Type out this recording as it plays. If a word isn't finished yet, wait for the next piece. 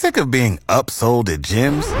Sick of being upsold at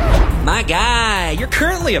gyms? My guy, you're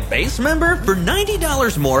currently a base member? For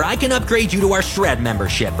 $90 more, I can upgrade you to our Shred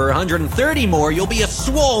membership. For $130 more, you'll be a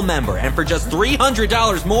Swole member. And for just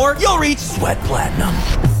 $300 more, you'll reach Sweat Platinum.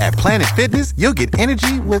 At Planet Fitness, you'll get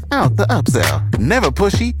energy without the upsell. Never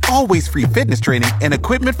pushy, always free fitness training and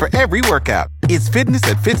equipment for every workout. It's fitness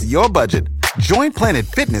that fits your budget. Join Planet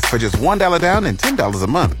Fitness for just $1 down and $10 a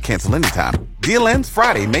month. Cancel anytime. Deal ends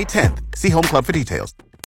Friday, May 10th. See Home Club for details.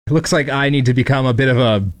 Looks like I need to become a bit of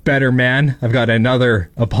a better man. I've got another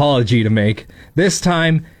apology to make. This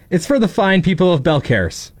time, it's for the fine people of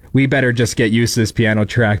Belcaris. We better just get used to this piano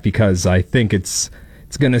track because I think it's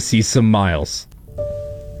gonna see some miles.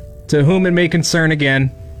 To whom it may concern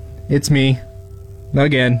again, it's me.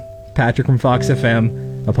 Again, Patrick from Fox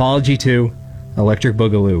FM. Apology to Electric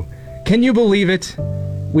Boogaloo. Can you believe it?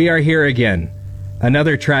 We are here again.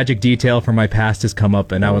 Another tragic detail from my past has come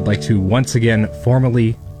up, and I would like to once again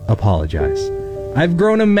formally apologize. I've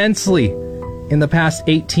grown immensely in the past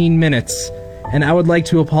 18 minutes, and I would like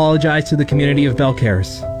to apologize to the community of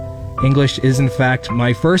Belcaris. English is in fact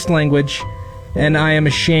my first language, and I am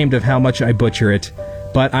ashamed of how much I butcher it,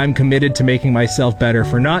 but I'm committed to making myself better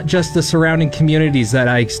for not just the surrounding communities that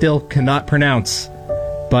I still cannot pronounce,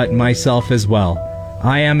 but myself as well.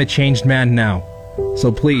 I am a changed man now,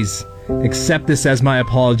 so please accept this as my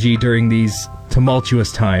apology during these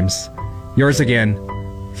tumultuous times. Yours again,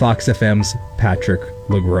 Fox FM's Patrick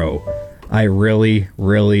LeGros. I really,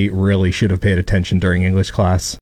 really, really should have paid attention during English class.